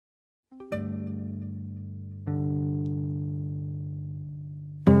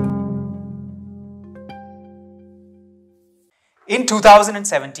In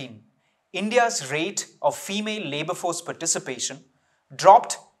 2017, India's rate of female labor force participation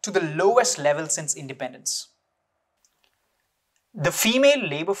dropped to the lowest level since independence. The female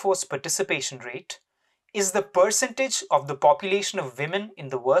labor force participation rate is the percentage of the population of women in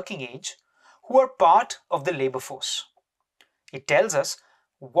the working age who are part of the labor force. It tells us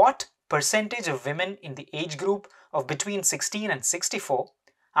what percentage of women in the age group of between 16 and 64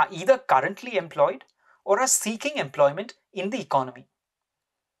 are either currently employed or are seeking employment in the economy.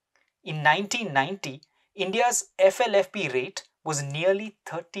 In 1990, India's FLFP rate was nearly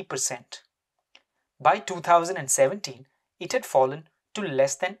 30%. By 2017, it had fallen to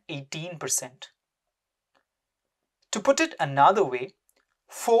less than 18%. To put it another way,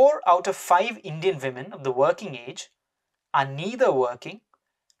 4 out of 5 Indian women of the working age are neither working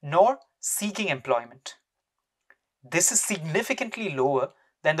nor seeking employment. This is significantly lower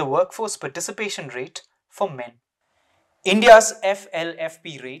than the workforce participation rate for men. India's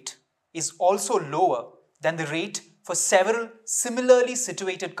FLFP rate is also lower than the rate for several similarly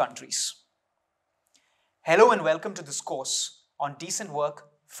situated countries. Hello and welcome to this course on decent work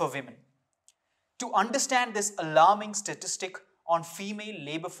for women. To understand this alarming statistic on female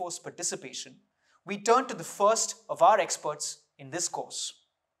labor force participation, we turn to the first of our experts in this course.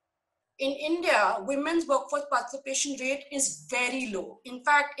 In India, women's workforce participation rate is very low. In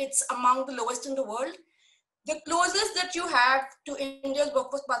fact, it's among the lowest in the world. The closest that you have to India's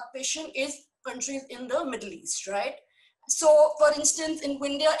workforce participation is countries in the Middle East, right? So, for instance, in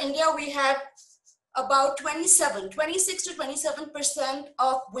India we have about 26 to 27%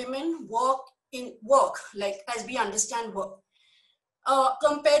 of women work, like as we understand work,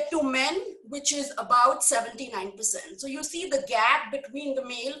 compared to men, which is about 79%. So you see the gap between the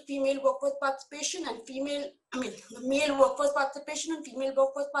female workforce participation and the male workforce participation and female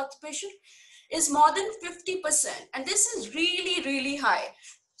workforce participation is more than 50. And this is really, really high.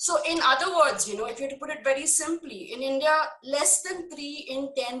 So in other words, if you have to put it very simply, in India, less than 3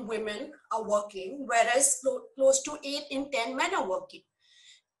 in 10 women are working, whereas close to 8 in 10 men are working.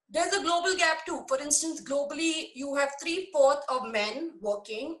 There's a global gap too. For instance, globally, you have 3/4 of men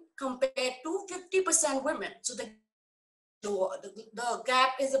working compared to 50% women. So the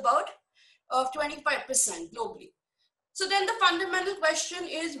gap is about 25% globally. So then the fundamental question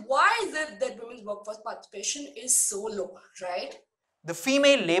is, why is it that women's workforce participation is so low, right? The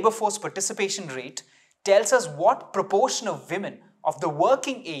female labor force participation rate tells us what proportion of women of the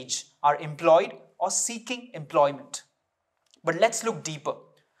working age are employed or seeking employment. But let's look deeper.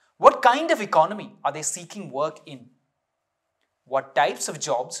 What kind of economy are they seeking work in? What types of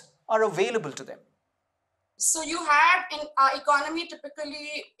jobs are available to them? So you have in our economy,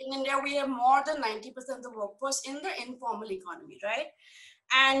 typically in India, we have more than 90% of the workforce in the informal economy, right?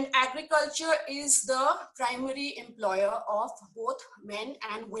 And agriculture is the primary employer of both men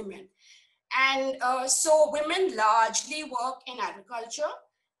and women. And so women largely work in agriculture,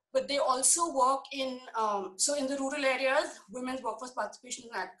 but they also work in the rural areas, women's workforce participation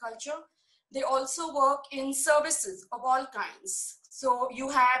in agriculture. They also work in services of all kinds. So you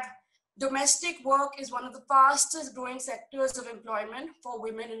have domestic work is one of the fastest growing sectors of employment for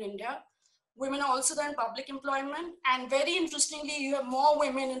women in India. Women are also there in public employment, and very interestingly, you have more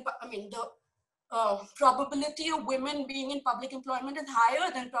women the probability of women being in public employment is higher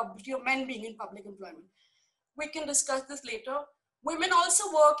than probability of men being in public employment. We can discuss this later. Women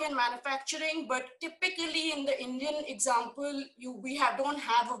also work in manufacturing, but typically in the Indian example, don't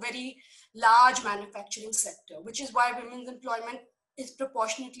have a very large manufacturing sector, which is why women's employment is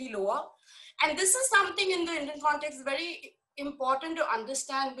proportionately lower. And this is something in the Indian context very important to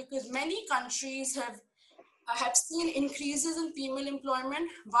understand, because many countries have seen increases in female employment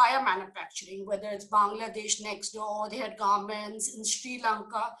via manufacturing, whether it's Bangladesh next door, they had garments in Sri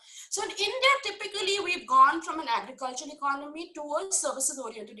Lanka. So in India, typically we've gone from an agricultural economy to a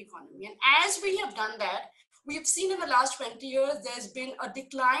services-oriented economy. And as we have done that, we've seen in the last 20 years, there's been a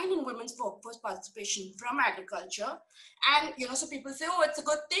decline in women's workforce participation from agriculture. And, so people say, oh, it's a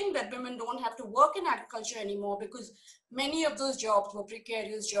good thing that women don't have to work in agriculture anymore, because many of those jobs were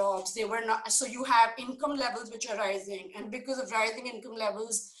precarious jobs. They were not, so you have income levels which are rising. And because of rising income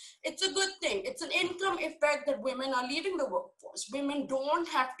levels, it's a good thing. It's an income effect that women are leaving the workforce. Women don't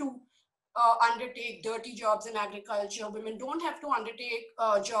have to undertake dirty jobs in agriculture. Women don't have to undertake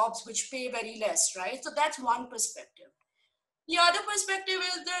jobs which pay very less, right? So that's one perspective. The other perspective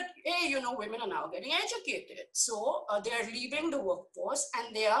is that, hey, women are now getting educated. So they're leaving the workforce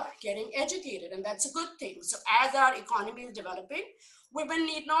and they are getting educated, and that's a good thing. So as our economy is developing, women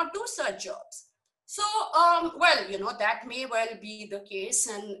need not do such jobs. So, well, that may well be the case,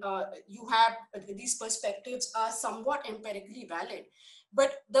 and you have these perspectives are somewhat empirically valid.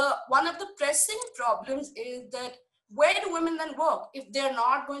 But the one of the pressing problems is that where do women then work if they're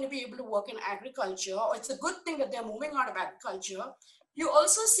not going to be able to work in agriculture? Or it's a good thing that they're moving out of agriculture. You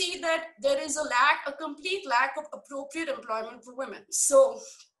also see that there is a complete lack of appropriate employment for women. So,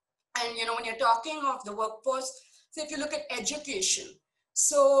 and when you're talking of the workforce, so if you look at education,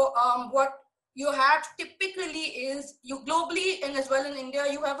 so what you have typically is you globally and as well in India,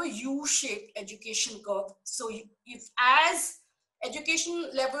 you have a U-shaped education curve. So if as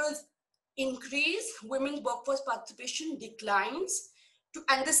education levels increase, women's workforce participation declines.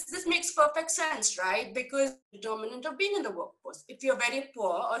 And this makes perfect sense, right? Because determinant of being in the workforce. If you're very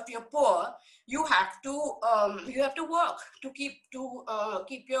poor, or if you're poor, you have to work to keep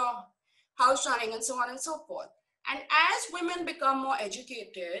your house running and so on and so forth. And as women become more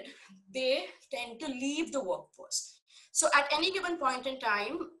educated, they tend to leave the workforce. So at any given point in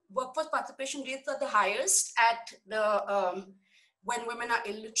time, workforce participation rates are the highest at the when women are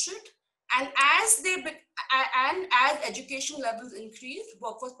illiterate, and as education levels increase,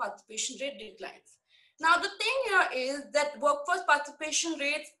 workforce participation rate declines. Now the thing here is that workforce participation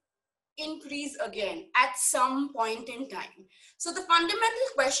rates increase again at some point in time. So the fundamental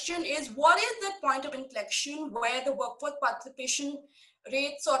question is, what is the point of inflection where the workforce participation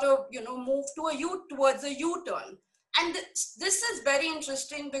rate sort of move towards a U-turn? And this is very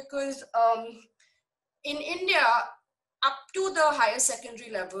interesting because in India, up to the higher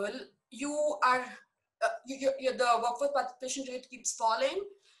secondary level, you are the workforce participation rate keeps falling,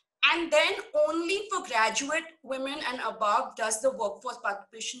 and then only for graduate women and above does the workforce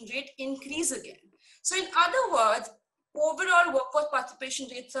participation rate increase again. So in other words, overall workforce participation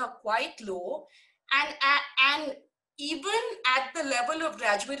rates are quite low, and even at the level of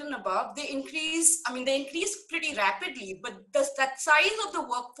graduate and above, they increase. I mean, they increase pretty rapidly, but that size of the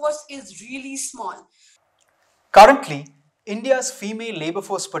workforce is really small. Currently, India's female labour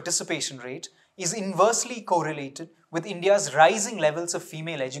force participation rate is inversely correlated with India's rising levels of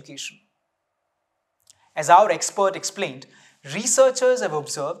female education. As our expert explained, researchers have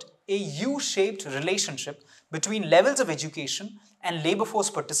observed a U-shaped relationship between levels of education and labour force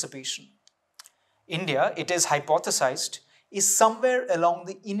participation. India, it is hypothesized, is somewhere along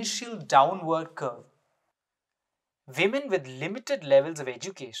the initial downward curve. Women with limited levels of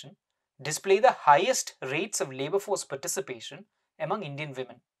education display the highest rates of labour force participation among Indian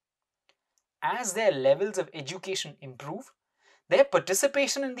women. As their levels of education improve, their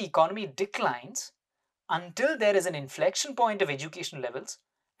participation in the economy declines until there is an inflection point of education levels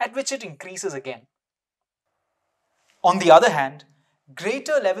at which it increases again. On the other hand,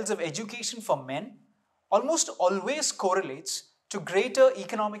 greater levels of education for men almost always correlates to greater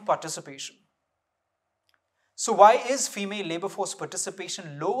economic participation. So why is female labour force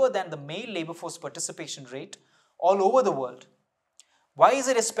participation lower than the male labour force participation rate all over the world? Why is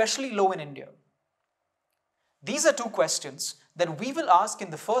it especially low in India? These are two questions that we will ask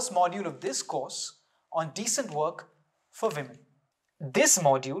in the first module of this course on decent work for women. This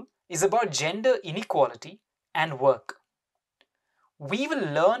module is about gender inequality and work. We will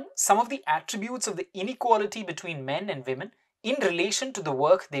learn some of the attributes of the inequality between men and women in relation to the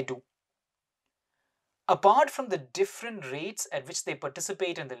work they do. Apart from the different rates at which they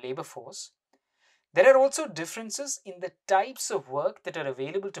participate in the labour force, there are also differences in the types of work that are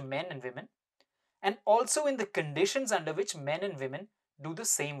available to men and women, and also in the conditions under which men and women do the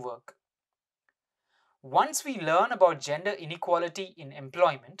same work. Once we learn about gender inequality in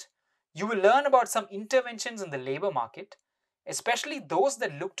employment, you will learn about some interventions in the labour market, especially those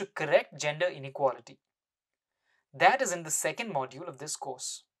that look to correct gender inequality. That is in the second module of this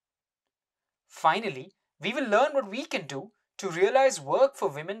course. Finally, we will learn what we can do to realize work for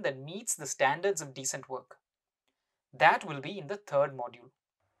women that meets the standards of decent work. That will be in the third module.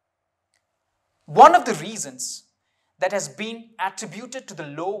 One of the reasons that has been attributed to the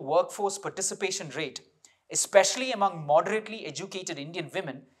low workforce participation rate, especially among moderately educated Indian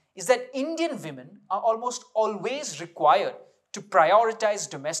women, is that Indian women are almost always required to prioritize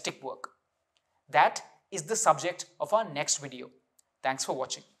domestic work. That is the subject of our next video. Thanks for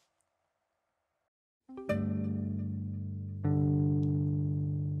watching.